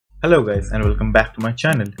Hello guys and welcome back to my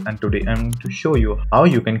channel, and today I'm going to show you how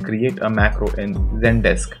you can create a macro in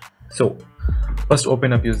Zendesk. So first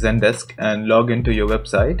open up your Zendesk and log into your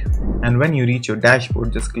website, and when you reach your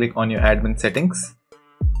dashboard just click on your admin settings,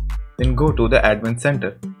 then go to the admin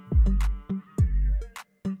center,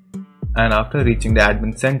 and after reaching the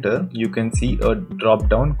admin center you can see a drop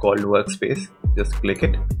down called workspace. Just click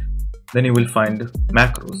it, then you will find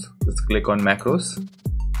macros. Just click on macros,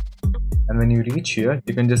 and when you reach here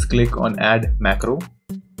you can just click on add macro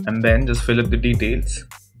and then just fill up the details.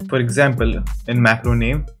 For example, in macro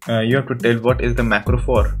name you have to tell what is the macro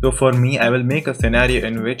for. So for me, I will make a scenario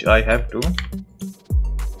in which I have to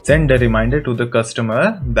send a reminder to the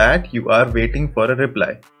customer that you are waiting for a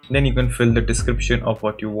reply. Then you can fill the description of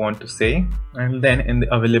what you want to say, and then in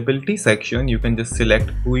the availability section you can just select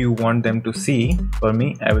who you want them to see. For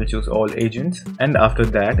me, I will choose all agents, and after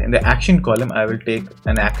that in the action column I will take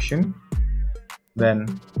an action,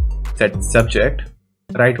 then set subject,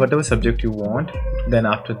 write whatever subject you want. Then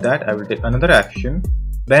after that I will take another action,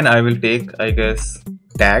 then I will take, I guess,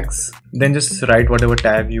 tags. Then just write whatever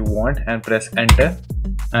tag you want and press enter.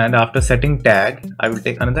 And after setting tag I will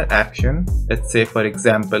take another action, let's say for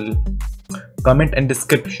example comment and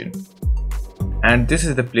description, and this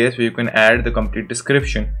is the place where you can add the complete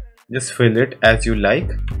description. Just fill it as you like,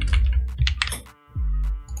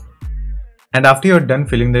 and after you're done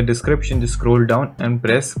filling the description just scroll down and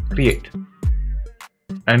press create,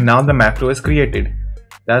 and now the macro is created.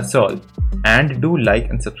 That's all, and do like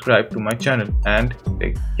and subscribe to my channel, and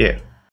take care.